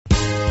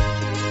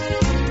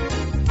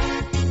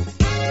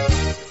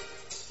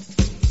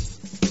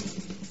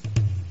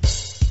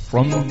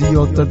From the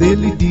altar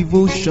daily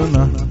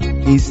devotional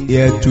is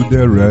here to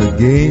there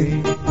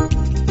again.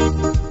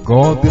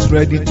 God is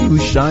ready to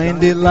shine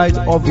the light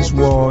of His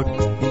word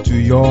into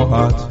your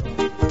heart.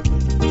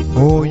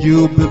 Oh,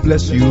 you'll be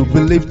blessed, you'll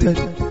be lifted,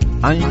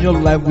 and your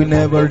life will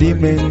never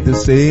remain the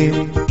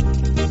same.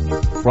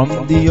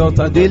 From the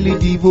altar daily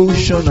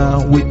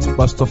devotional with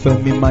Pastor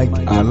Femi Mike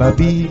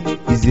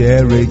Alabi is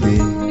here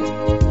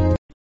again.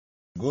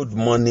 Good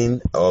morning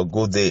or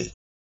good day.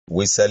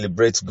 We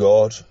celebrate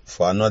God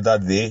for another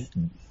day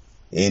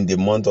in the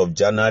month of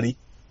January.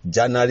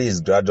 January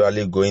is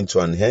gradually going to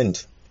an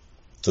end.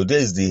 Today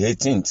is the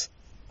 18th.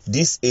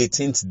 This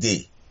 18th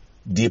day,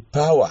 the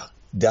power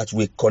that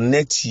will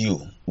connect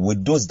you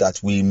with those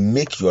that will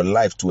make your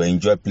life to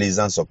enjoy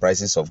pleasant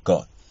surprises of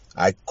God.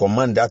 I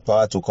command that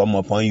power to come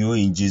upon you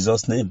in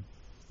Jesus' name.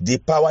 The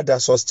power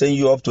that sustains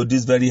you up to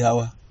this very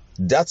hour,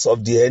 darts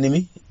of the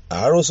enemy,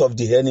 arrows of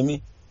the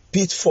enemy,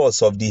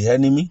 pitfalls of the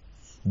enemy,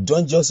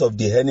 dungeons of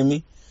the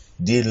enemy,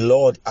 the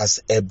Lord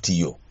has helped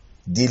you.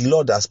 The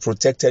Lord has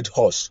protected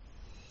us.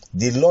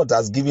 The Lord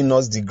has given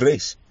us the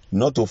grace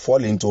not to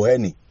fall into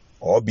any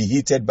or be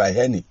heated by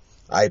any.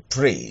 I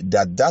pray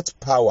that that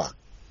power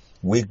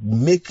will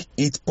make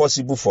it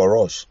possible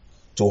for us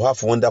to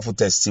have wonderful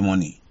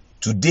testimony.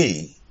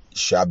 Today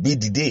shall be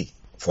the day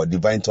for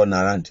divine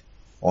turnaround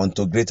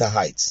unto greater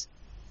heights.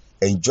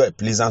 Enjoy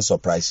pleasant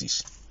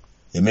surprises.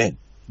 Amen.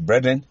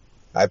 Brethren,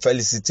 I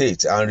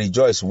felicitate and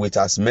rejoice with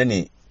as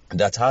many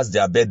that has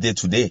their birthday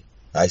today.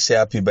 I say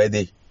happy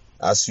birthday.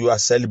 As you are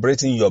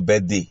celebrating your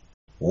birthday,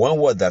 one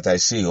word that I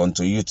say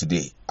unto you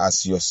today,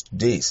 as your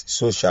days,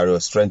 so shall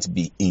your strength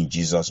be in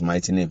Jesus'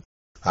 mighty name.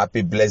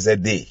 Happy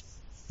blessed day.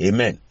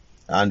 Amen.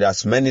 And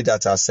as many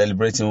that are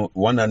celebrating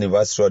one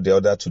anniversary or the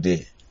other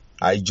today,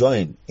 I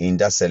join in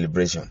that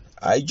celebration.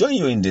 I join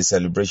you in the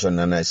celebration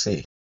and I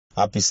say,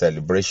 happy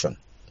celebration.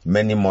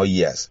 Many more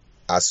years,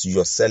 as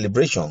your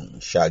celebration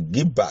shall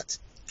give birth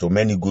to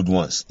many good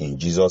ones in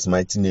Jesus'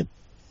 mighty name.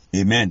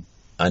 Amen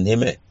and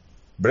amen.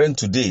 Brethren,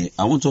 today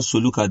I want us to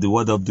look at the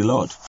word of the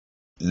Lord.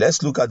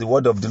 Let's look at the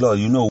word of the Lord.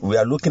 You know, we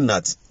are looking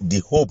at the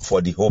hope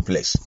for the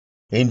hopeless.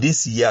 In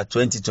this year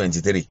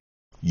 2023,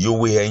 you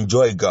will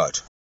enjoy God.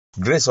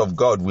 Grace of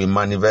God will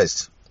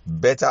manifest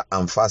better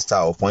and faster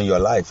upon your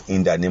life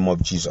in the name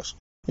of Jesus.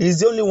 He is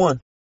the only one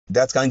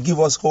that can give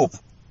us hope.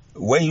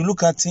 When you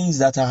look at things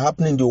that are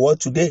happening in the world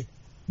today,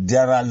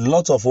 there are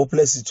lots of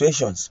hopeless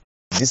situations,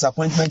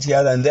 disappointment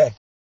here and there.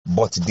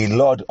 But the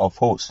Lord of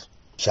hosts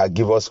shall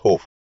give us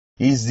hope.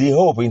 He is the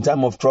hope in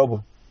time of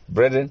trouble.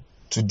 Brethren,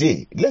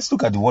 today, let's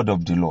look at the word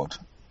of the Lord.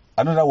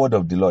 Another word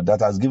of the Lord that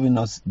has given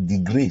us the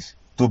grace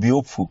to be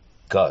hopeful,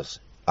 because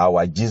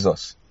our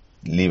Jesus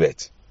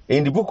liveth.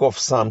 In the book of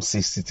Psalm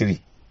 63,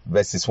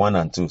 verses 1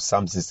 and 2,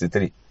 Psalm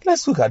 63,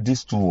 let's look at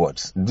these two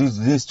words,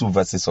 these two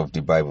verses of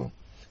the Bible.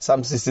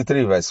 Psalm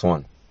 63, verse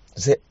 1.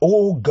 Say,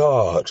 O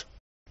God,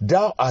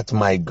 thou art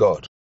my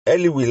God.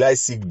 Early will I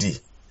seek thee.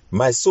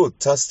 My soul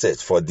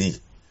thirsteth for thee.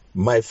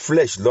 My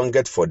flesh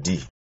longeth for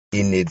thee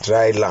in a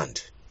dry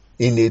land,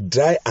 in a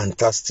dry and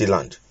thirsty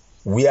land,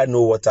 where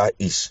no water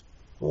is.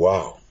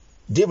 Wow.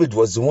 David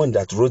was the one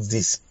that wrote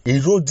this. He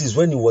wrote this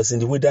when he was in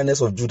the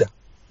wilderness of Judah.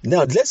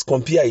 Now, let's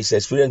compare his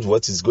experience with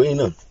what is going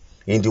on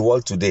in the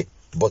world today.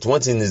 But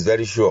one thing is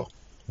very sure.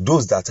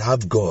 Those that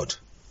have God,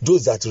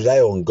 those that rely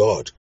on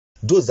God,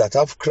 those that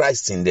have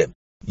Christ in them,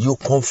 you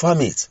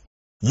confirm it,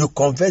 you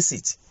confess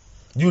it,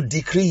 you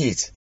decree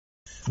it.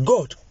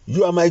 God,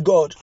 you are my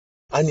God.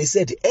 And he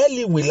said,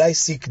 early will I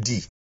seek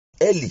thee.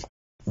 Early.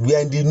 We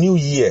are in the new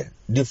year,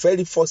 the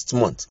very first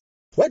month.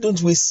 Why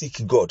don't we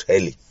seek God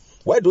early?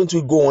 Why don't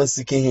we go on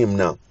seeking him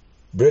now?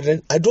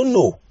 Brethren, I don't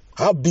know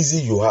how busy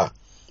you are,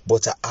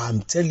 but I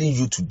am telling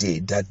you today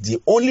that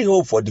the only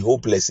hope for the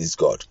hopeless is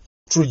God.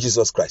 Through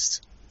Jesus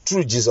Christ.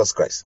 Through Jesus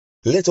Christ.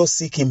 Let us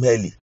seek him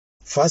early.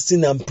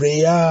 Fasting and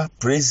prayer,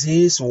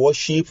 praises,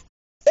 worship,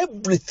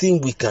 everything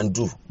we can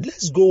do.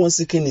 Let's go on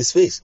seeking his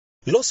face.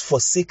 Let's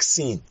forsake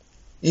sin.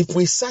 If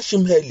we search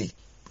him early,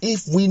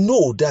 if we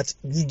know that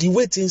the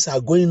way things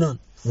are going on,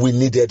 we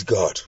needed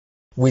God.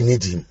 We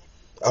need him.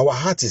 Our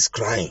heart is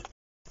crying.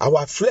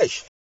 Our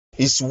flesh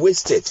is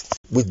wasted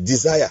with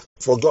desire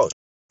for God.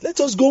 Let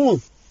us go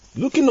on,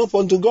 looking up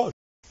unto God,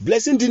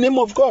 blessing the name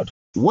of God,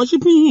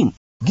 worshiping him,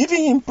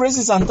 giving him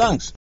praises and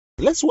thanks.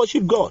 Let's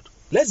worship God.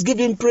 Let's give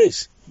him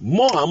praise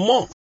more and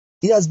more.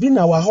 He has been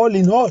our all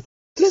in all.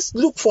 Let's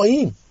look for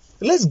him.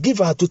 Let's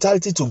give our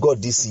totality to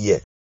God this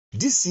year.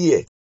 This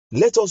year,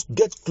 let us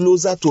get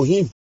closer to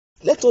him.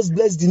 Let us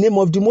bless the name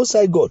of the Most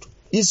High God.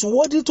 He's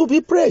worthy to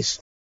be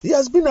praised. He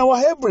has been our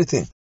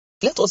everything.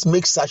 Let us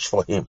make search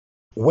for him.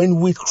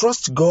 When we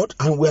trust God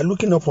and we are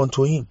looking up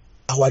unto him,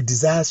 our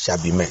desires shall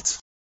be met.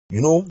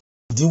 You know,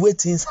 the way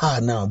things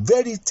are now,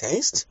 very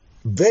tense,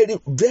 very,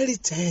 very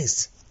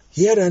tense.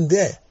 Here and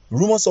there,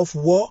 rumors of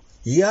war.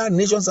 Here,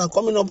 nations are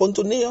coming up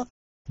unto near.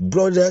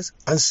 Brothers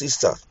and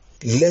sisters,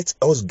 let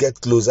us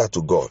get closer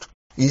to God.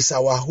 He's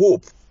our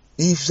hope.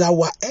 It's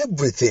our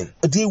everything.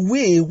 The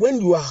way when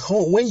you are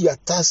home, when you are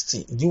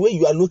thirsty, the way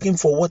you are looking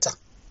for water,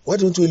 why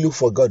don't we look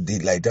for God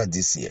like that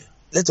this year?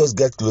 Let us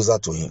get closer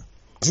to him.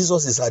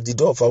 Jesus is at the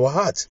door of our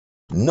heart,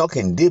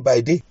 knocking day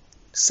by day.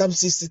 Psalm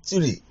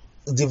 63,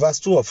 the verse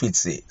 2 of it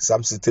says,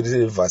 Psalm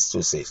 63 verse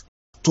 2 says,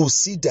 to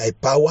see thy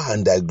power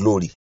and thy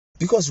glory.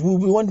 Because we'll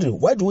be wondering,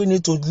 why do we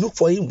need to look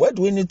for him? Why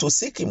do we need to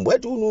seek him? Why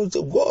do we need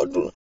to God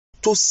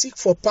to seek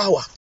for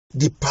power?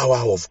 The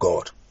power of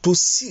God. To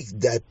seek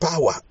thy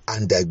power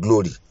and thy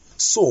glory.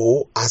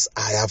 So as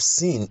I have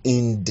seen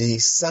in the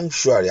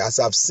sanctuary, as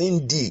I've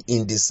seen thee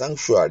in the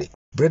sanctuary,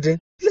 brethren,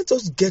 let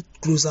us get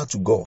closer to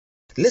God.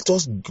 Let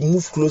us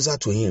move closer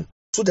to him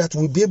so that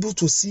we'll be able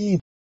to see him.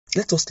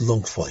 Let us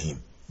long for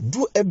him.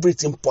 Do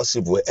everything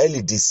possible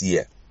early this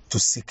year to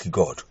seek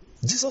God.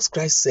 Jesus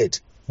Christ said,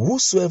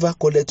 whosoever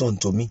calleth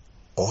unto me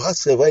or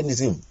asks for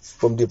anything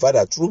from the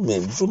Father through me,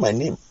 through my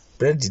name,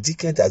 brethren, the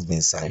ticket has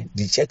been signed,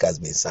 the check has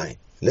been signed.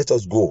 Let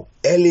us go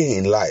early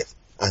in life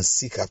and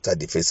seek after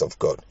the face of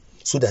God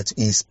so that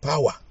his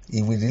power,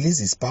 he will release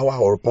his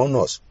power upon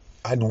us.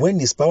 And when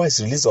his power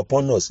is released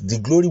upon us, the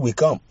glory will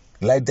come.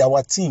 Like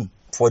our theme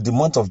for the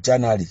month of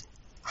January,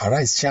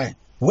 arise, shine.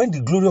 When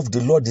the glory of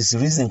the Lord is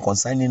risen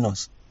concerning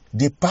us,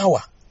 the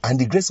power and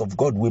the grace of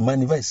God will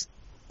manifest.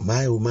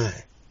 My, oh my,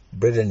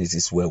 brethren, it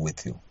is well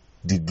with you.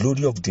 The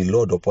glory of the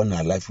Lord upon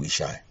our life will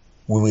shine.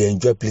 We will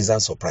enjoy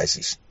pleasant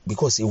surprises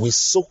because it will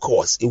soak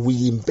us, it will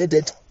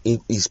embed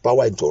his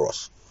power into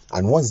us.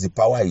 And once the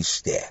power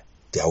is there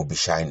will be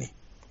shining.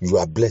 You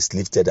are blessed,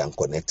 lifted, and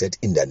connected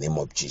in the name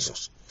of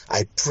Jesus.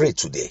 I pray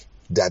today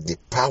that the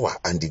power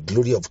and the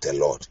glory of the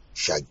Lord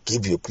shall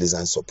give you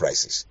pleasant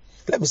surprises.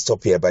 Let me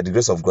stop here. By the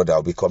grace of God,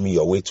 I'll be coming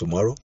your way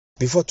tomorrow.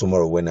 Before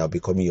tomorrow, when I'll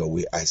be coming your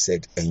way, I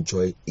said,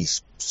 enjoy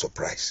his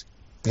surprise.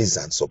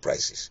 Pleasant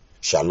surprises.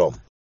 Shalom.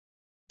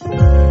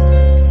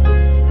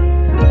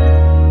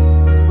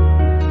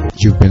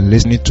 You've been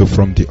listening to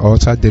From the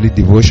Altar Daily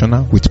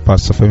Devotional with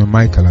Pastor Femi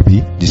Mike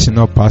Alabi, the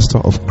Senior Pastor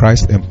of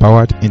Christ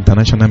Empowered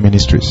International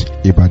Ministries,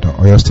 Ibadan,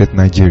 Oyo State,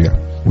 Nigeria.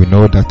 We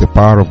know that the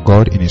power of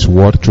God in His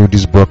Word through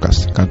this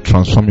broadcast can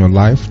transform your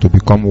life to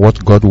become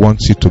what God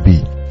wants you to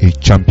be, a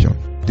champion.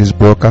 This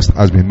broadcast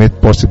has been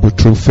made possible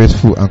through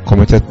faithful and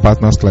committed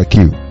partners like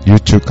you. You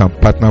too can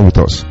partner with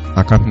us.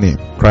 Account name,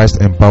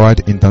 Christ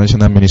Empowered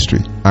International Ministry.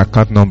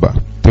 Account number,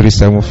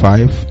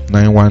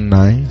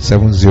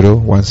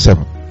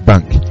 375-919-7017.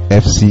 Bank,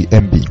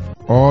 FCMB.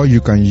 Or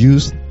you can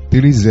use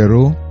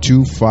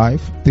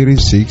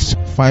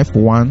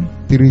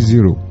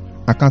 3025365130.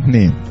 Account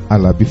name,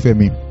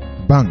 Alabifemi.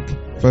 Bank,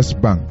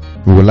 First Bank.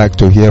 We would like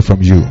to hear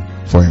from you.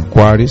 For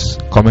inquiries,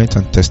 comments,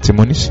 and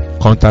testimonies,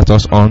 contact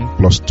us on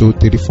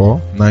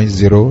 +234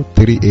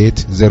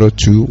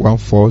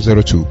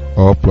 9038021402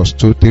 or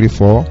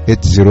 +234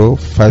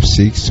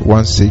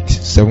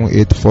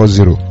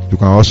 8056167840. You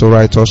can also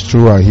write us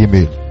through our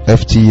email,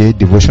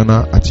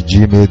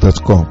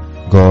 ftadevotional@gmail.com.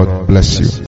 God bless you.